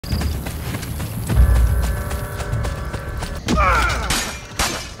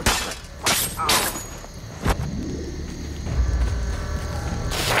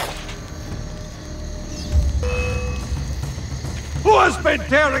just been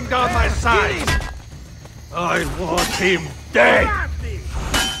tearing down my sides! I want him dead!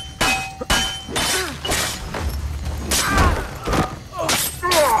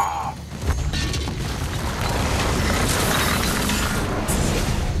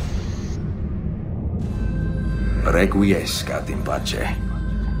 Requiescat in pace.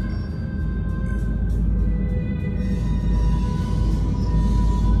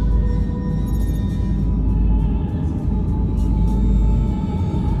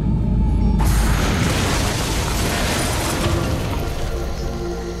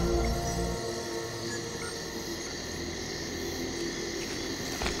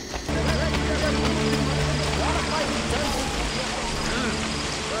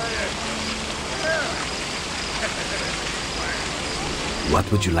 What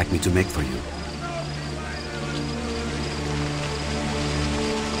would you like me to make for you?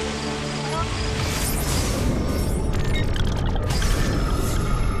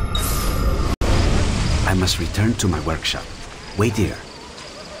 I must return to my workshop. Wait here.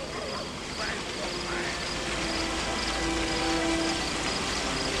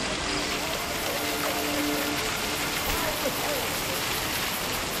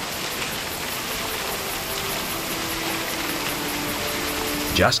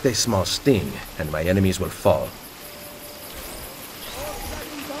 Just a small sting, and my enemies will fall.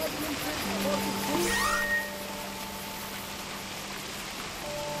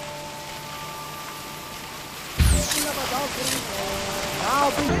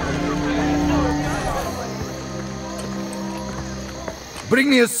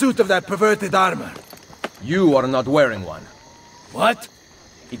 Bring me a suit of that perverted armor. You are not wearing one. What?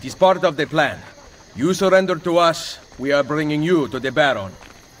 It is part of the plan. You surrender to us, we are bringing you to the Baron.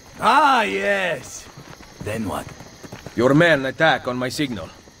 Ah, yes. Then what? Your men attack on my signal.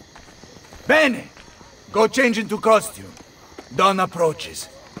 Bene! Go change into costume. Dawn approaches.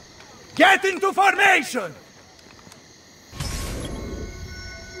 Get into formation!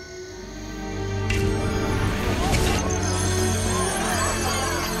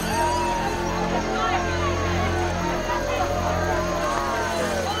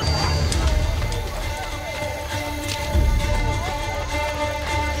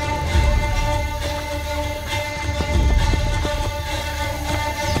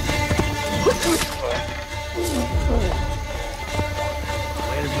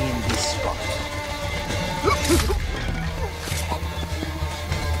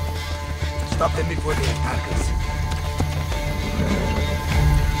 Stop them before they attack us.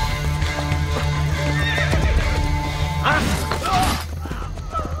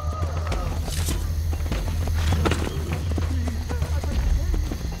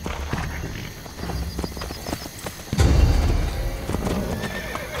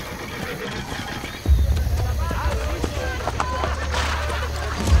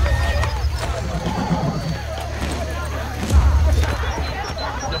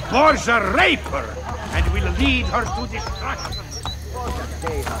 Boy's a raper, and will lead her to destruction.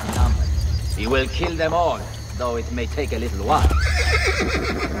 Days are numbered. He will kill them all, though it may take a little while.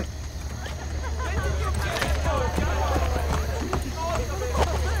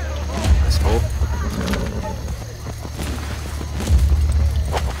 Let's hope.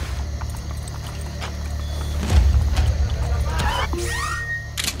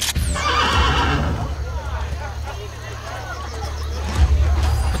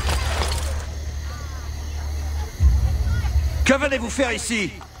 Que venez-vous faire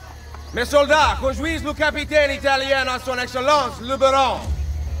ici? Mes soldats, conduisent le capitaine italien à son excellence, le Baron.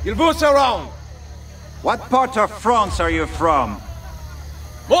 Il vous surround. What part of France are you from?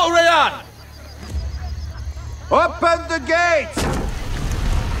 Montreal! Open the gates!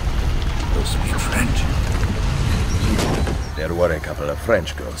 Those speak French. There were a couple of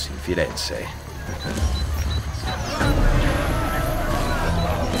French girls in Firenze.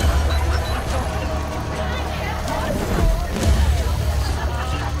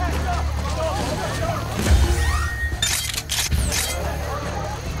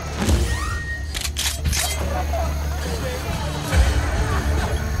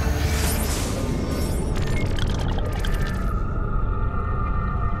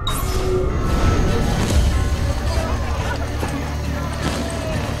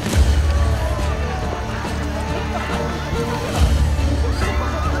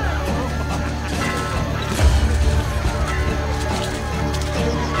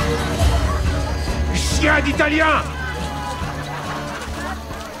 Chien d'Italien!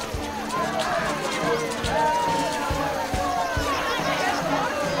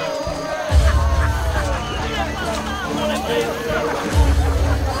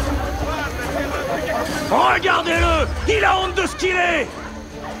 On Regardez-le! Il a honte de ce qu'il est!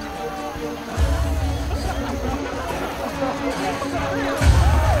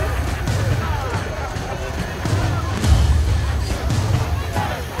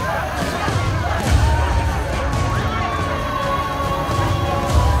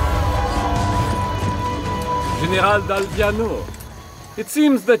 General Dalviano, it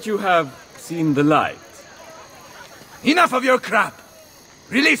seems that you have seen the light. Enough of your crap!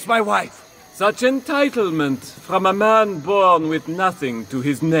 Release my wife! Such entitlement from a man born with nothing to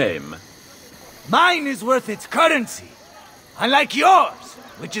his name. Mine is worth its currency, unlike yours,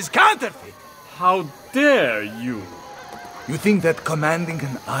 which is counterfeit. How dare you? You think that commanding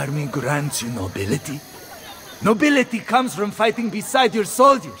an army grants you nobility? Nobility comes from fighting beside your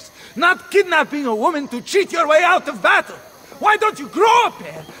soldiers, not kidnapping a woman to cheat your way out of battle. Why don't you grow up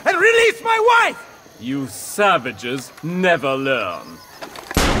here and release my wife? You savages never learn.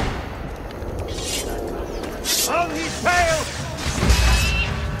 On his tail!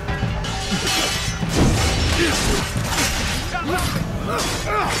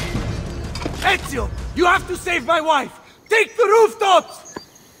 Ezio, you have to save my wife! Take the rooftops!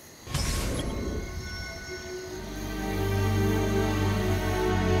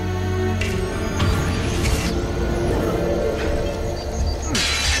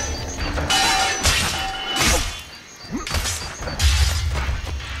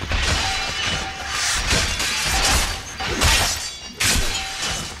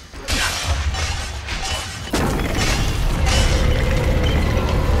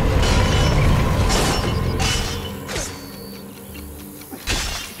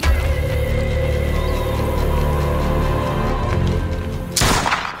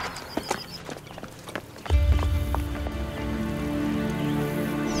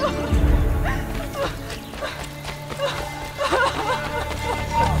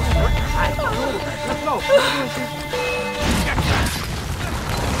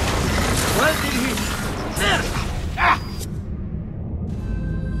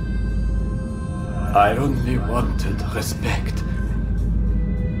 I only wanted respect.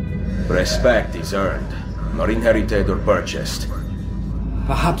 Respect is earned, not inherited or purchased.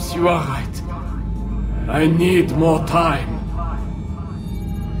 Perhaps you are right. I need more time.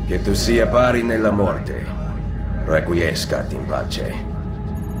 Che tu sia pari nella morte, requiescat in pace.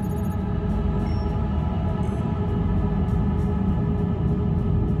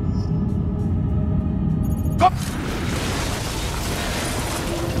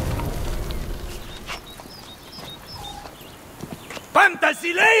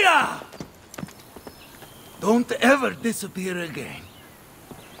 Fantasilea! Don't ever disappear again.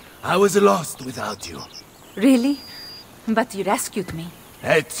 I was lost without you. Really? But you rescued me.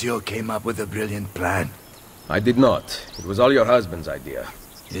 Ezio came up with a brilliant plan. I did not. It was all your husband's idea.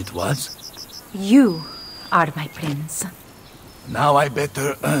 It was? You are my prince. Now I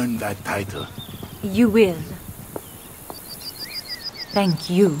better earn that title. You will. Thank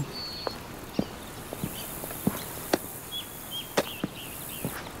you.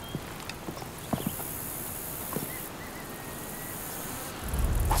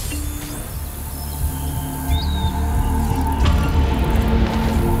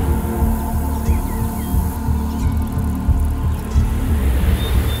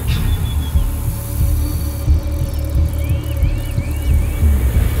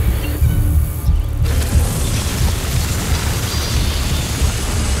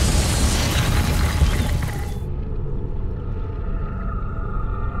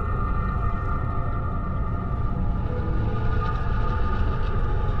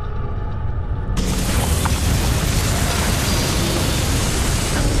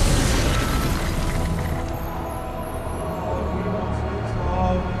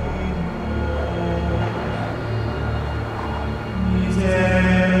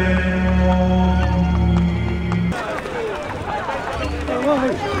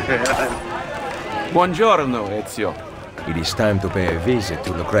 Buongiorno, Ezio. It is time to pay a visit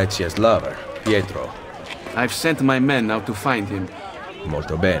to Lucrezia's lover, Pietro. I've sent my men out to find him.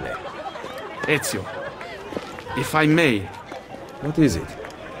 Molto bene. Ezio, if I may, What is it?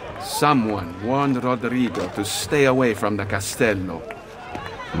 someone warned Rodrigo to stay away from the castello.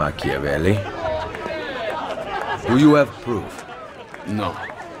 Machiavelli? Do you have proof? No.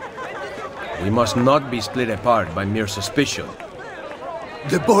 We must not be split apart by mere suspicion.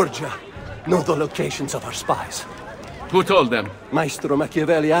 The Borgia know the locations of our spies. Who told them? Maestro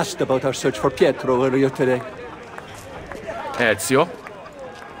Machiavelli asked about our search for Pietro earlier today. Ezio?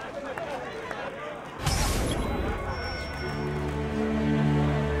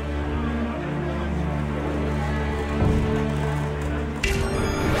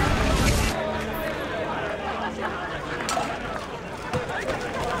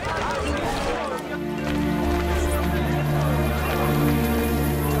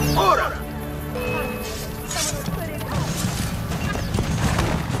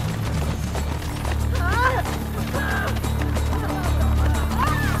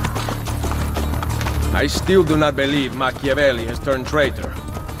 I still do not believe Machiavelli has turned traitor.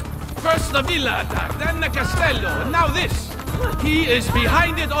 First the villa attack, then the castello, and now this. He is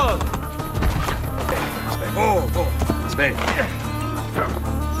behind it all. Spain.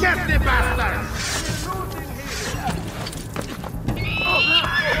 Get the bastard!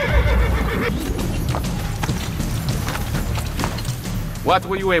 What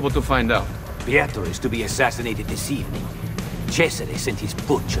were you able to find out? Pietro is to be assassinated this evening. Cesare sent his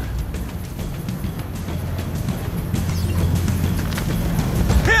butcher.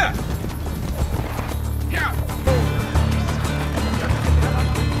 Here!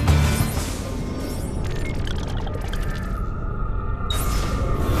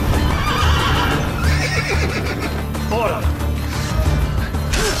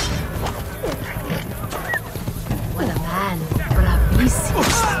 What a man. Bravissimo.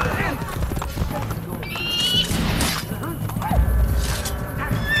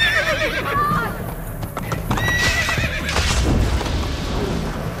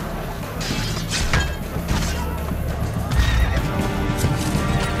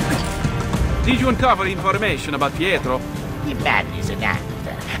 Did you uncover information about Pietro? The man is an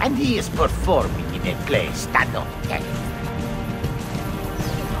actor, and he is performing in a play stand-up.